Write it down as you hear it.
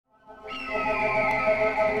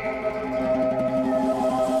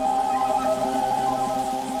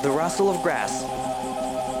rustle of grass,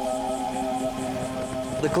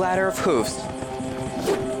 the clatter of hoofs,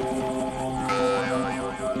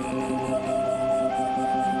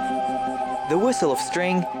 the whistle of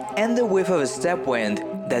string, and the whiff of a step wind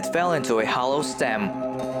that fell into a hollow stem.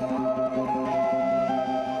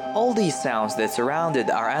 All these sounds that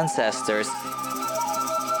surrounded our ancestors.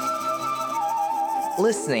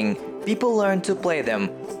 Listening, people learned to play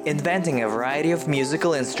them, inventing a variety of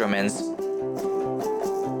musical instruments.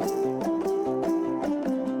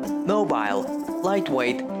 Mobile,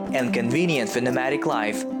 lightweight, and convenient for nomadic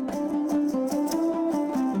life.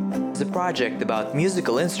 It's a project about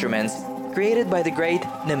musical instruments created by the great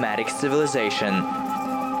nomadic civilization.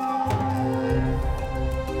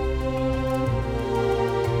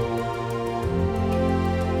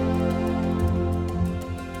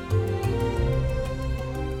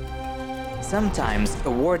 Sometimes a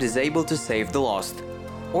word is able to save the lost.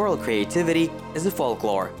 Oral creativity is a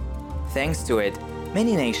folklore. Thanks to it,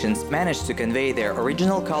 many nations manage to convey their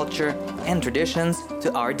original culture and traditions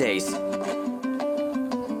to our days.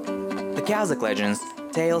 The Kazakh legends,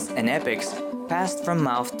 tales and epics passed from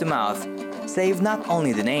mouth to mouth save not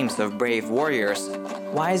only the names of brave warriors,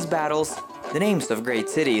 wise battles, the names of great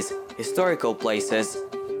cities, historical places,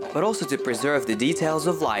 but also to preserve the details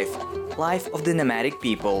of life of the nomadic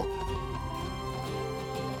people.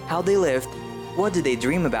 How they lived, what did they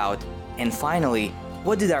dream about, and finally,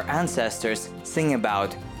 what did our ancestors sing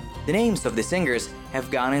about? The names of the singers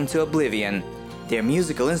have gone into oblivion. Their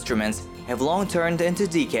musical instruments have long turned into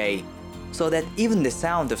decay, so that even the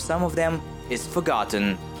sound of some of them is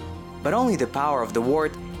forgotten. But only the power of the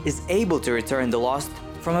word is able to return the lost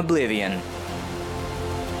from oblivion.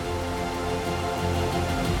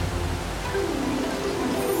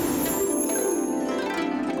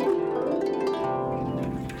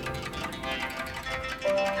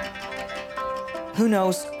 Who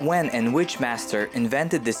knows when and which master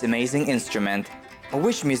invented this amazing instrument, or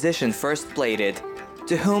which musician first played it,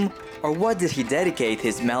 to whom or what did he dedicate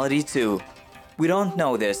his melody to? We don't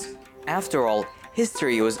know this. After all,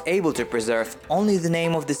 history was able to preserve only the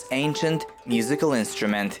name of this ancient musical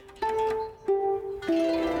instrument.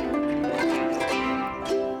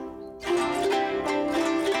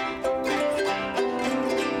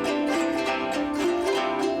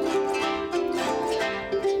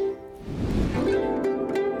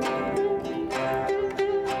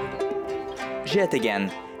 Zhetygen,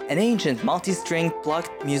 an ancient multi-stringed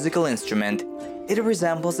plucked musical instrument. It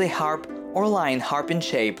resembles a harp or lion harp in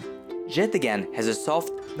shape. Zhetygen has a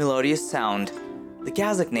soft, melodious sound. The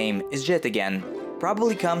Kazakh name is Zhetygen,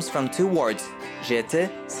 probably comes from two words, zhety,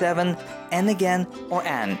 seven, and agan or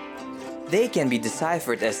an. They can be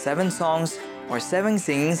deciphered as 7 songs or 7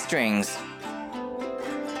 singing strings.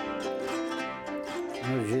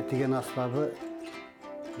 Zhetygen аспабы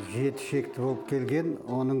 7 шекті болып келген,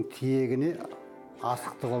 оның тиегіне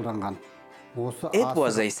асықты қолданған. It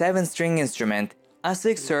was a 7-string instrument.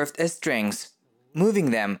 Asik served as strings.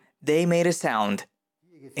 Moving them, they made a sound.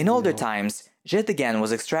 In older times, zhetygen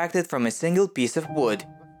was extracted from a single piece of wood.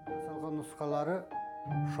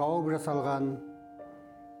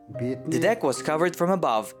 The deck was covered from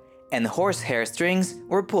above, and horsehair strings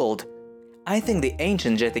were pulled. I think the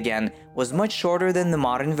ancient zhetygen was much shorter than the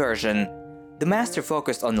modern version. The master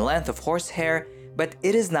focused on the length of horsehair, but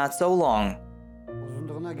it is not so long.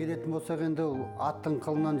 Ұзындығына келетін болсақ, енді ол аттың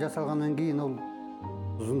қылынан жасалғаннан кейін ол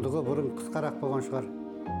ұзындығы бұрын қысқарақ болған шығар.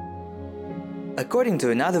 According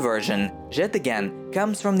to another version, zhetygen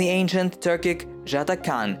comes from the ancient Turkic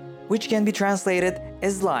zhatakan, which can be translated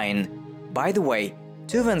as lion. By the way,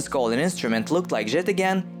 Tuvans called an instrument looked like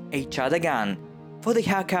zhetygen a chadagan. For the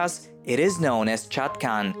Khakas, it is known as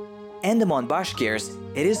chatkan, and among Bashkirs,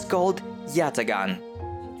 it is called yatagan.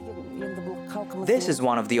 This is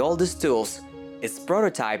one of the oldest tools. Its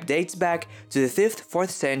prototype dates back to the 5th-4th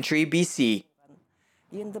century BC.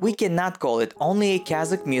 We cannot call it only a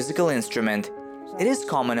Kazakh musical instrument. It is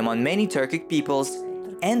common among many Turkic peoples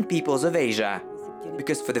and peoples of Asia,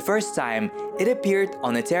 because for the first time it appeared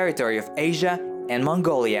on the territory of Asia and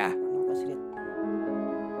Mongolia.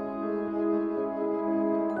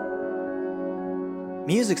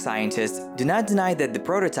 Music scientists do not deny that the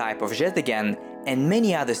prototype of zhetygen and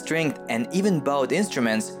many other stringed and even bowed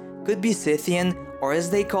instruments could be Scythian, or as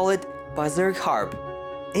they call it, Kazakh harp.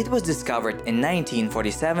 It was discovered in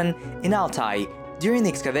 1947 in Altai during the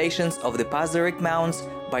excavations of the Kazakh mounds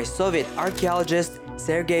by Soviet archaeologist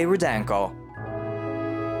Sergei Rudenko.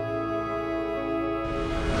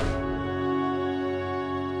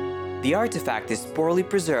 The artifact is poorly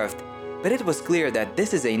preserved, but it was clear that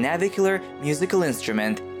this is a navicular musical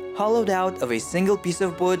instrument, hollowed out of a single piece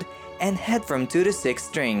of wood and had from 2 to 6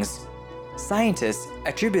 strings. Scientists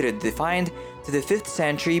attributed the find to the 5th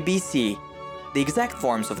century BC. The exact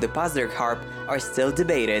forms of the Kazakh harp are still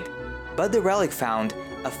debated, but the relic found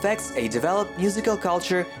affects a developed musical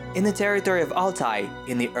culture in the territory of Altai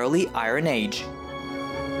in the early Iron Age.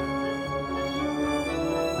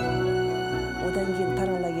 Одан кейін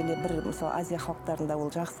тарала келе бір мысалы Азия халықтарында ол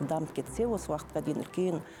жақсы дамып кетсе, осы уақытқа дейін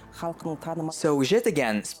үлкен халқының танымы. So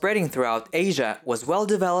Zhetygen, spreading throughout Asia, was well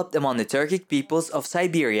developed among the Turkic peoples of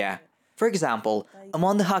Siberia. For example,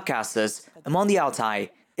 among the Caucasus, among the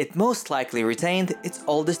Altai, it most likely retained its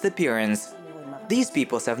oldest appearance. These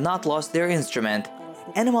peoples have not lost their instrument,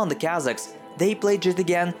 and among the Kazakhs, they played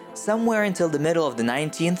Zhetygen somewhere until the middle of the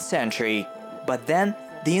 19th century. But then,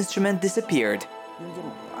 the instrument disappeared.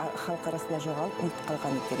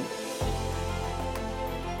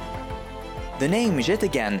 The name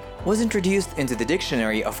Zhetygen was introduced into the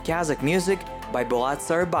dictionary of Kazakh music by Bolat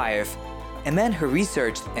Sarbayev, a man who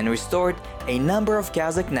researched and restored a number of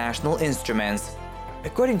Kazakh national instruments.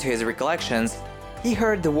 According to his recollections, he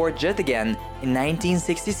heard the word Zhetygen in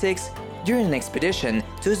 1966 during an expedition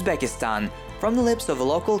to Uzbekistan from the lips of a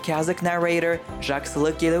local Kazakh narrator Jacques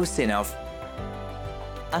Kilousinov.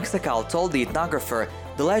 Aksakal told the ethnographer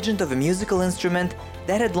the legend of a musical instrument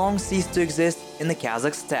that had long ceased to exist in the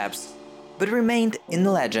Kazakh steppes, but remained in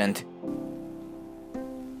the legend.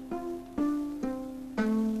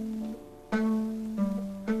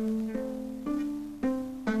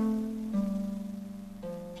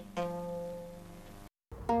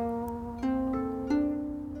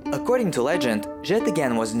 According to legend,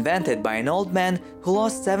 Zhetygen was invented by an old man who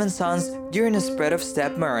lost 7 sons during a spread of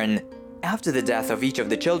steppe murrain. After the death of each of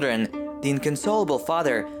the children, the inconsolable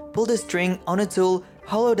father pulled a string on a tool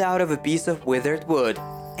hollowed out of a piece of withered wood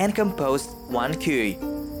and composed one kuy.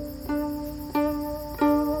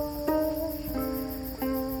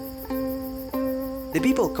 The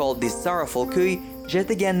people called this sorrowful kuy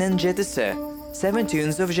Zhetygen and Zhetyse, 7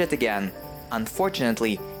 tunes of Zhetygen.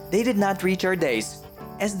 Unfortunately, they did not reach our days,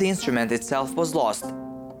 as the instrument itself was lost.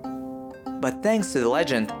 But thanks to the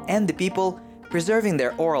legend and the people preserving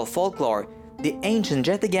their oral folklore, the ancient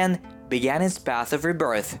Zhetygen began its path of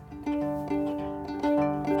rebirth.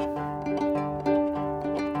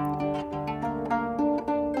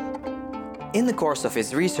 In the course of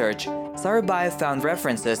his research, Sarbayev found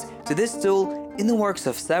references to this tool in the works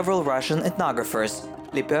of several Russian ethnographers,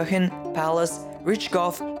 Lepekhin, Pallas,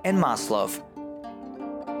 Rычkov, and Maslov.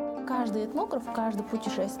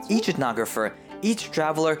 Each ethnographer, each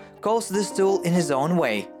traveler calls this tool in his own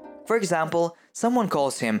way. For example, someone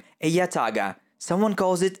calls him a yataga, someone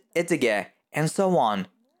calls it etige, and so on.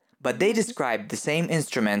 But they describe the same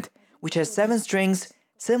instrument, which has 7 strings,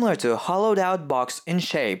 similar to a hollowed-out box in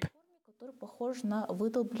shape.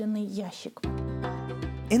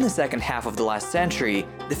 In the second half of the last century,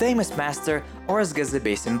 the famous master Orazgaz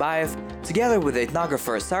Beysimbayev, together with the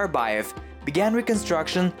ethnographer Sarbayev, began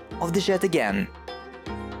reconstruction of the Zhetygen.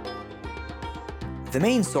 The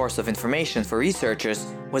main source of information for researchers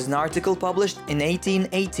was an article published in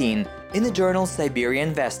 1818 in the journal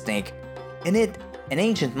Siberian Vestnik. In it, an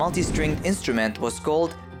ancient multi-stringed instrument was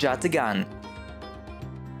called Zhetygen.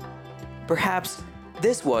 Perhaps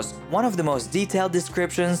this was one of the most detailed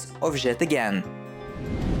descriptions of Zhetygen.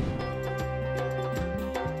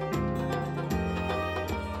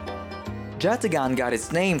 Zhetygen got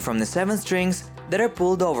its name from the 7 strings that are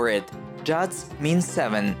pulled over it. Zhats means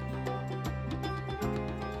 7.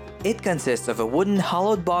 It consists of a wooden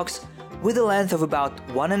hollowed box with a length of about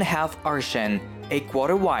 1.5 arshin, a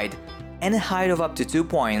quarter wide, and a height of up to 2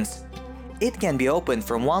 points. It can be opened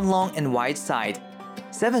from one long and wide side.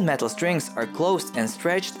 7 metal strings are closed and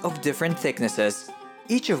stretched of different thicknesses,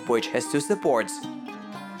 each of which has 2 supports.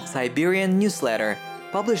 Siberian Newsletter,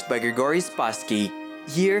 published by Grigory Spassky,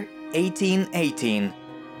 year 1818.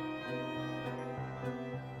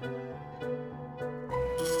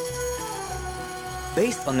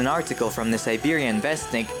 Based on an article from the Siberian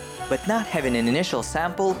Vestnik, but not having an initial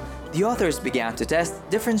sample, the authors began to test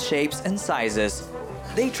different shapes and sizes.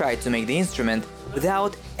 They tried to make the instrument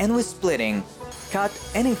without and with splitting, cut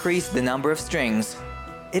and increase the number of strings.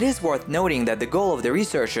 It is worth noting that the goal of the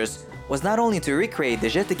researchers was not only to recreate the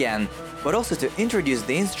Zhetygen, but also to introduce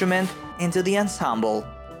the instrument into the ensemble.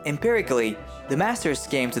 Empirically, the masters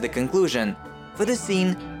came to the conclusion: for the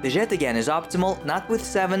scene, the Zhetygen is optimal not with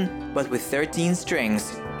 7, but with 13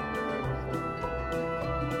 strings.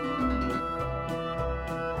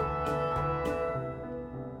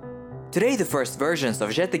 Today, the first versions of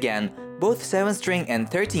Zhetygen, both 7-string and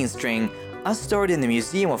 13-string, are stored in the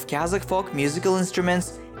Museum of Kazakh Folk Musical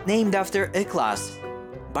Instruments, named after a class.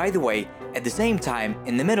 By the way, At the same time,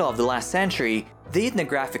 in the middle of the last century, the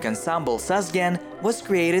ethnographic ensemble Zhetygen was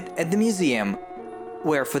created at the museum,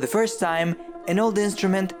 where for the first time an old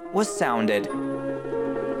instrument was sounded.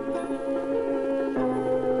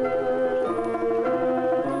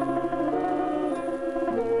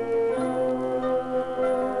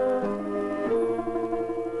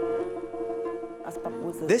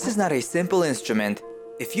 This is not a simple instrument.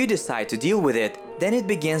 If you decide to deal with it, then it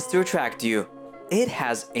begins to attract you. It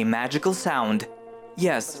has a magical sound.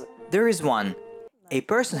 Yes, there is one. A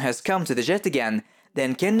person has come to the Zhetygen,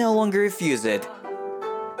 then can no longer refuse it.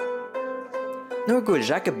 Nurgul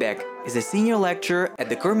Jakubek is a senior lecturer at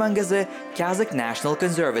the Kurmangazy Kazakh National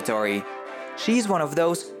Conservatory. She is one of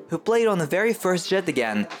those who played on the very first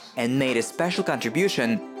Zhetygen and made a special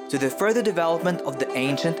contribution to the further development of the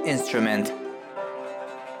ancient instrument.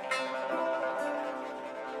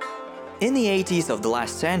 In the 80s of the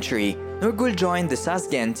last century, Nurgul joined the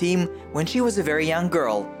Zhetygen team when she was a very young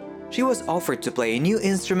girl. She was offered to play a new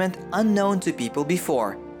instrument unknown to people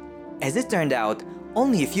before. As it turned out,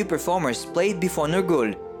 only a few performers played before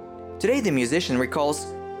Nurgul. Today the musician recalls,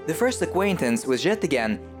 the first acquaintance with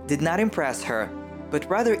Zhetygen did not impress her, but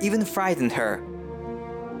rather even frightened her.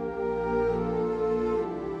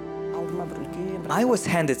 I was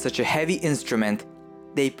handed such a heavy instrument.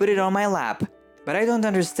 They put it on my lap, but I don't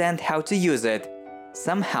understand how to use it.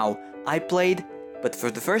 Somehow, I played, but for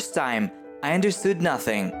the first time, I understood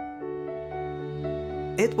nothing.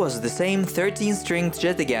 It was the same 13-stringed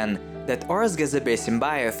Zhetygen that Orazgazy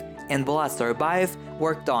Besimbayev and Bolat Sarbayev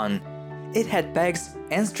worked on. It had pegs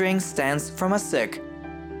and string stands from a sick.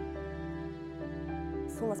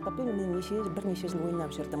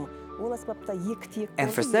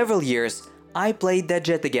 And for several years, I played that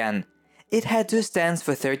Zhetygen. It had two stands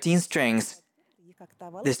for 13 strings.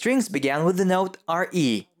 The strings began with the note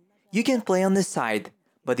RE. You can play on this side,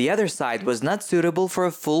 but the other side was not suitable for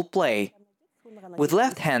a full play. With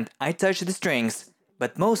left hand I touched the strings,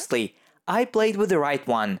 but mostly I played with the right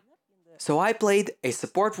one. So I played a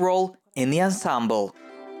support role in the ensemble.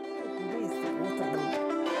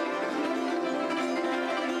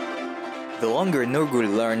 The longer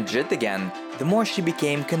Nurgul learned Zhetygen, the more she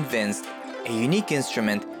became convinced a unique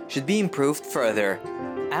instrument should be improved further.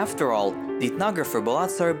 After all, the ethnographer Bolat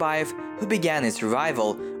Sarbayev, who began its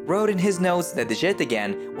revival, wrote in his notes that the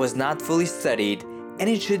Zhetygen was not fully studied and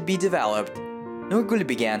it should be developed. Nurgul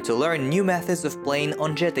began to learn new methods of playing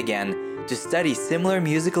on Zhetygen to study similar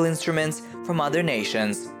musical instruments from other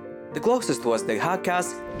nations. The closest was the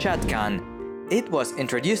Kazakh Zhetygen. It was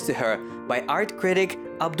introduced to her by art critic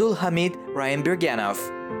Abdul Hamid Raimbergenov.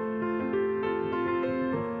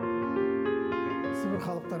 Сібір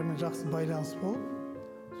халықтарымен жақсы байланыс болып,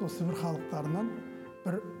 сол Сібір халықтарынан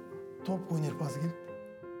бір топ өнерпаз келді.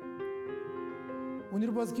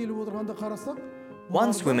 Өнерпаз келіп отырғанда қарасақ,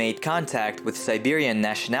 once we made contact with Siberian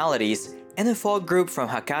nationalities, and a folk group from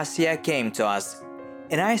Khakassia came to us.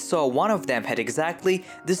 And I saw one of them had exactly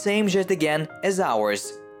the same Zhetygen as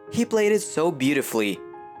ours. He played it so beautifully.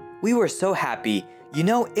 We were so happy. You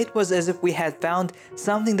know, it was as if we had found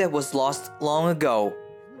something that was lost long ago.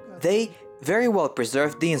 They very well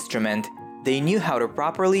preserved the instrument. They knew how to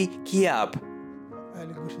properly key up.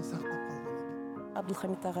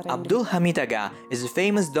 Abdul Hamid Aga is a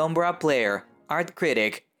famous Dombra player, art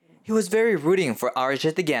critic. He was very rooting for our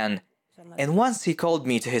Zhetygen. And once he called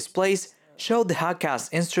me to his place, showed the Kazakh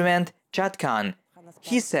instrument, Zhetygen.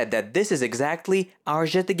 He said that this is exactly our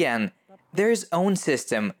Zhetygen. There's own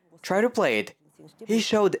system. Try to play it. He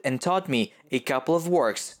showed and taught me a couple of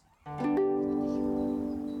works.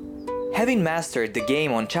 Having mastered the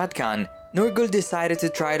game on Zhetygen, Nurgul decided to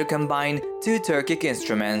try to combine two Turkic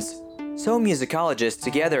instruments. So musicologists,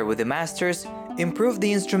 together with the masters, improved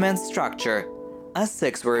the instrument's structure.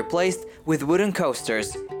 Us-6 were replaced with wooden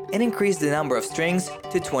coasters and increased the number of strings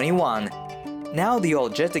to 21. Now the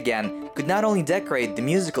old Zhetygen could not only decorate the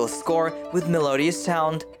musical score with melodious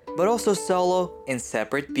sound, but also solo in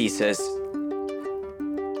separate pieces.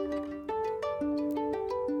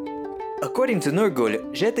 According to Nurgul,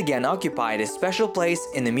 Zhetygen occupied a special place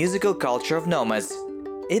in the musical culture of nomads.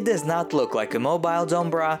 It does not look like a mobile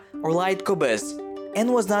dombra or light kobus,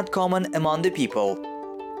 and was not common among the people.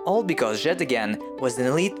 All because Zhetygen was an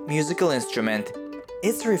elite musical instrument.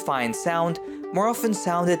 Its refined sound more often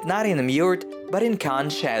sounded not in a yurt, but in Khan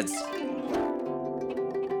sheds.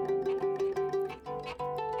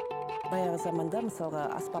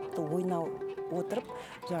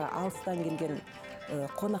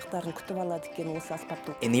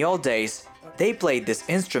 In the old days, they played this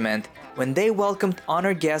instrument when they welcomed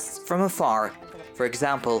honored guests from afar, for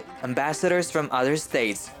example, ambassadors from other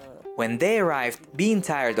states. When they arrived, being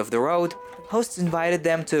tired of the road, hosts invited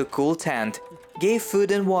them to a cool tent, gave food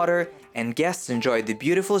and water, and guests enjoyed the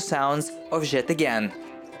beautiful sounds of Zhetygen.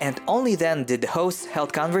 And only then did the hosts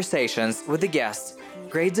held conversations with the guests.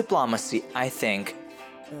 Great diplomacy, I think.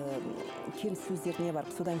 Келіссөздеріне барып,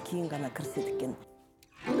 содан кейін ғана кіріседі екен.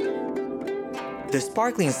 The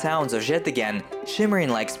sparkling sounds of Zhetygen, shimmering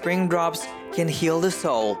like spring drops, can heal the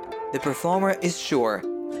soul. The performer is sure.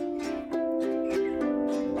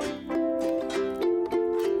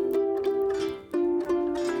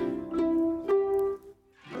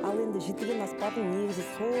 Ал енді жетіген аспабын негізі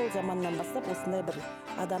сол заманнан бастап осындай бір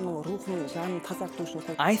адамның рухын, жанын тазарту үшін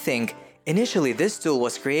қойып. I think initially this tool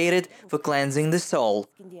was created for cleansing the soul,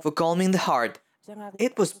 for calming the heart.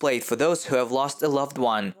 It was played for those who have lost a loved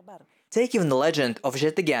one. Take even the legend of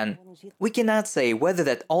Zhetygen. We cannot say whether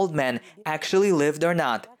that old man actually lived or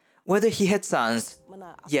not, whether he had sons.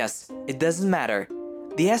 Yes, it doesn't matter.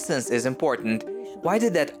 The essence is important. Why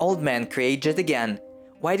did that old man create Zhetygen?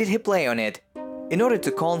 Why did he play on it? In order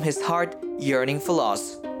to calm his heart yearning for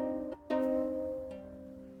loss.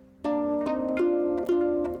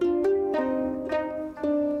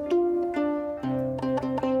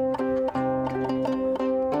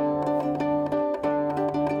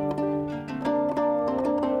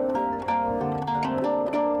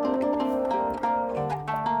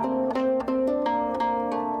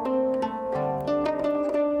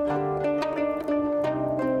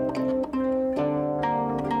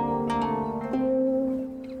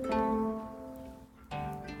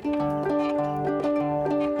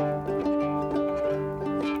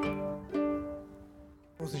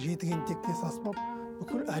 Осы жетіген тектес аспап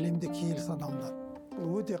бүкіл әлемде киелі саналынады.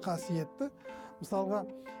 Бұл өте қасиетті. Мысалға,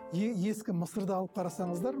 ескі Мысырды алып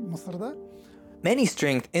қарасаңыздар, Мысырда Many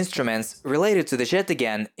stringed instruments related to the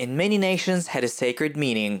Zhetygen in many nations had a sacred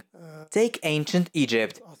meaning. Take ancient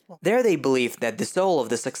Egypt. There they believed that the soul of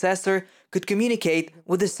the successor could communicate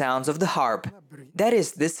with the sounds of the harp. That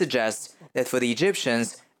is, this suggests that for the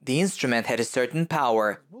Egyptians, the instrument had a certain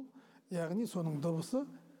power. яғни соның дыбысы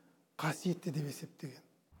қасиетті деп есептеген.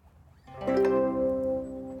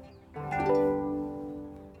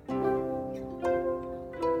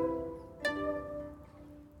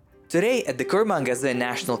 Today, at the Kurmangazi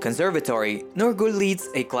National Conservatory, Nurgul leads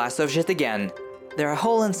a class of Zhetygen. There are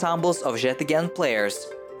whole ensembles of Zhetygen players,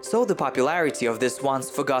 so the popularity of this once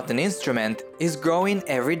forgotten instrument is growing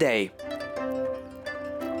every day.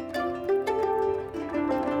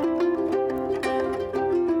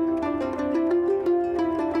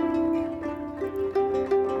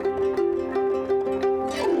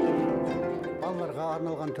 Балаларға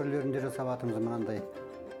арналған түрлерінде жасап жатырмыз мынандай.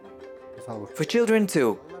 For children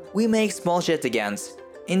too, we make small Zhetygens.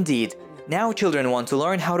 Indeed, now children want to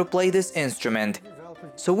learn how to play this instrument,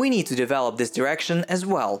 so we need to develop this direction as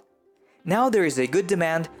well. Now there is a good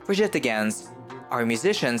demand for Zhetygens. Our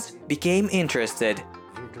musicians became interested.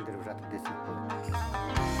 Жетілдіріп жатыр десек болады.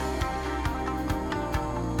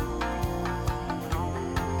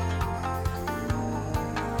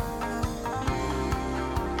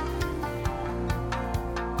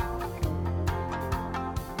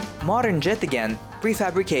 Modern Zhetygen,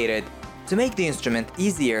 prefabricated. To make the instrument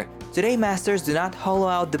easier, today masters do not hollow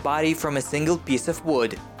out the body from a single piece of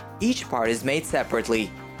wood. Each part is made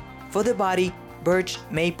separately. For the body, birch,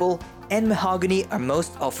 maple, and mahogany are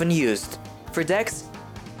most often used. For decks,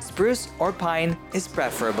 spruce or pine is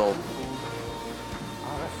preferable.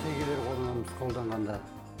 Ағаш шегелер қолданғанда,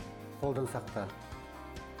 қолдансақ та.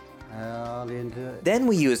 Ал енді Then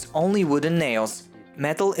we use only wooden nails.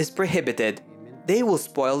 Metal is prohibited. They will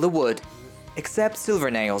spoil the wood, except silver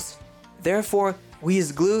nails. Therefore, we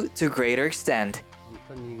use glue to a greater extent.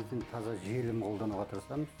 негізін таза желім қолдануға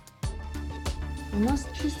тырысамыз. У нас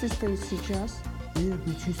чистый стоит сейчас.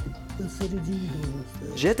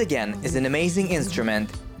 Zhetygen is an amazing instrument.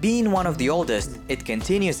 Being one of the oldest, it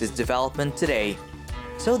continues its development today.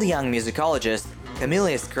 So the young musicologist,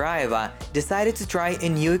 Kamila Skiraeva, decided to try a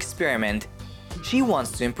new experiment. She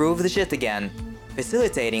wants to improve the Zhetygen,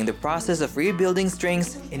 facilitating the process of rebuilding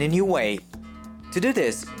strings in a new way. To do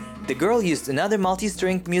this, the girl used another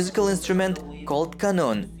multi-stringed musical instrument called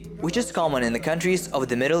kanun, which is common in the countries of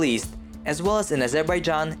the Middle East, as well as in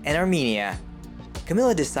Azerbaijan and Armenia.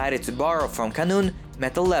 Kamila decided to borrow from kanun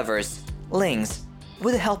metal levers, links,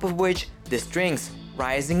 with the help of which the strings,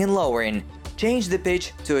 rising and lowering, change the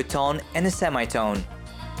pitch to a tone and a semitone.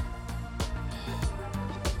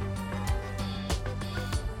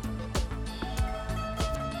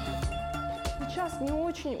 Сейчас не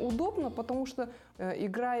очень удобно, потому что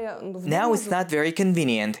играя в Now it's not very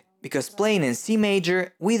convenient, because playing in C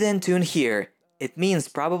major, we then tune here. It means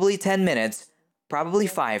probably 10 minutes, probably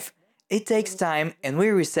 5, It takes time and we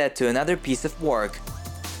reset to another piece of work.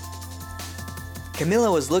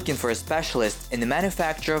 Camilla was looking for a specialist in the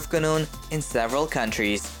manufacture of kanun in several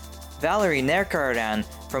countries. Valery Nerkaradan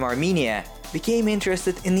from Armenia became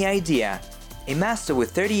interested in the idea, a master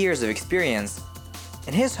with 30 years of experience.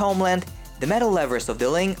 In his homeland, the metal levers of the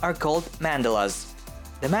ling are called mandalas.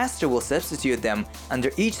 The master will substitute them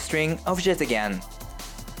under each string of Zhetygen.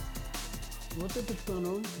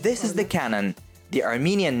 This is the canon, the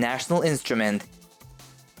Armenian national instrument.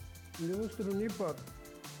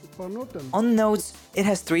 On notes, it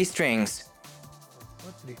has 3 strings.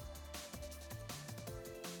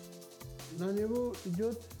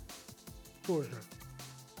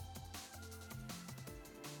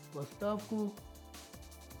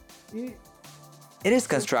 It is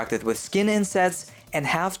constructed with skin insets and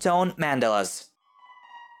half-tone mandalas.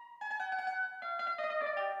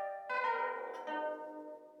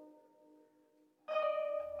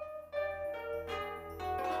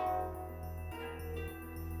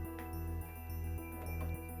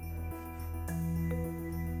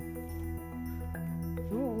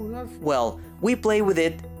 Well, we play with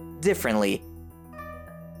it differently.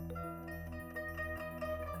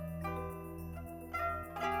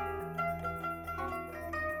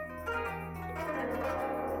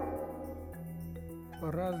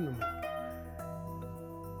 По-разному.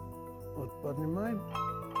 Вот поднимаем.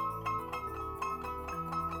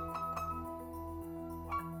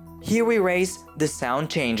 Here we raise, the sound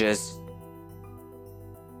changes.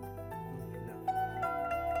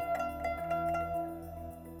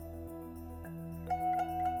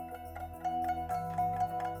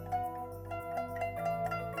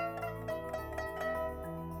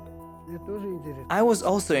 Мне тоже интересно. I was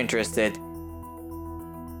also interested.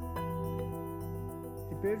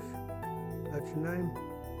 Теперь начинаем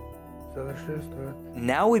совершенствовать.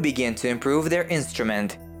 Now we begin to improve their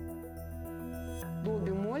instrument. До,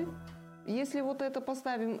 бемоль. Если вот это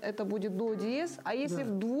поставим, это будет до диез, а если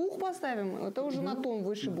в двух поставим, это уже на тон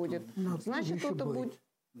выше будет. Значит, это будет...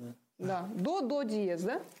 Да, до диез,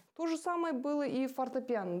 да? То же самое было и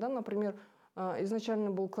фортепиано, да, например,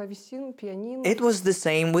 изначально был клавесин, пианино. It was the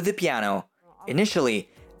same with the piano. Initially,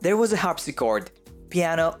 there was a harpsichord,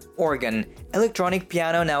 piano, organ, electronic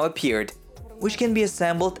piano now appeared, which can be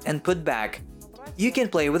assembled and put back. You can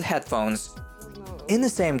play with headphones. In the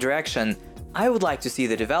same direction, I would like to see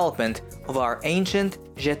the development of our ancient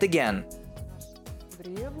Zhetygen.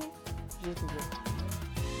 Древний Zhetygen.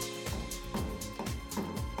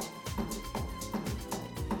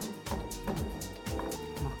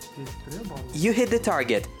 You hit the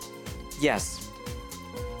target. Yes.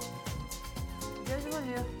 Дядя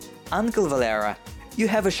Валер. Uncle Valera, you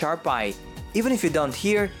have a sharp eye. Even if you don't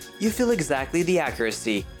hear, you feel exactly the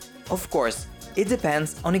accuracy. Of course, it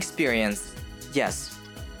depends on experience. Yes.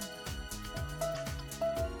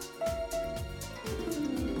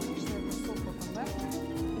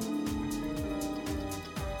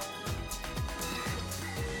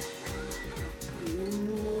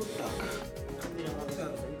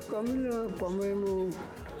 Камиля, по-моему,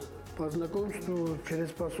 по знакомству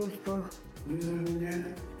через посольство вызвали меня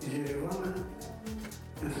из Еревана.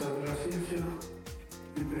 Я согласился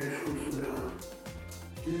и пришел сюда.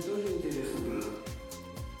 Мне тоже интересно было.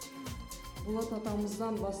 Болат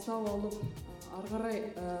атамыздан бастау алып, ары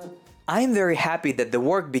қарай I am very happy that the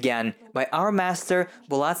work began by our master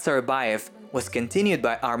Bulat Sarbayev was continued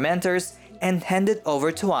by our mentors and handed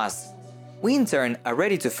over to us. We in turn are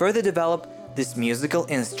ready to further develop this musical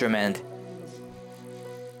instrument.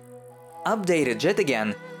 Updated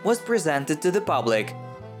Zhetygen was presented to the public.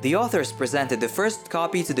 The authors presented the first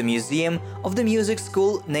copy to the Museum of the Music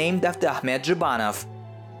School named after Ahmed Zhubanov.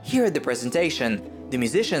 Here at the presentation, the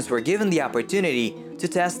musicians were given the opportunity to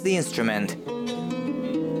test the instrument.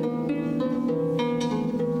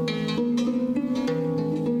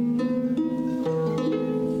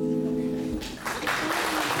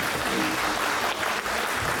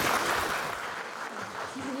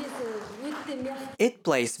 It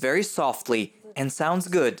plays very softly and sounds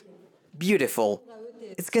good. Beautiful.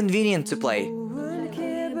 It's convenient to play.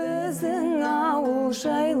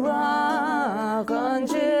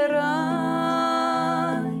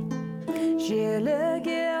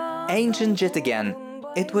 Ancient Zhetygen.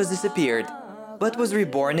 It was disappeared, but was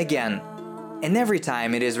reborn again. And every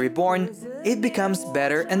time it is reborn, it becomes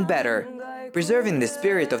better and better, preserving the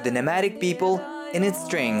spirit of the nomadic people in its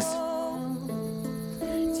strings.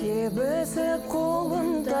 Тебесі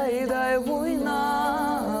қолымдайдай ойна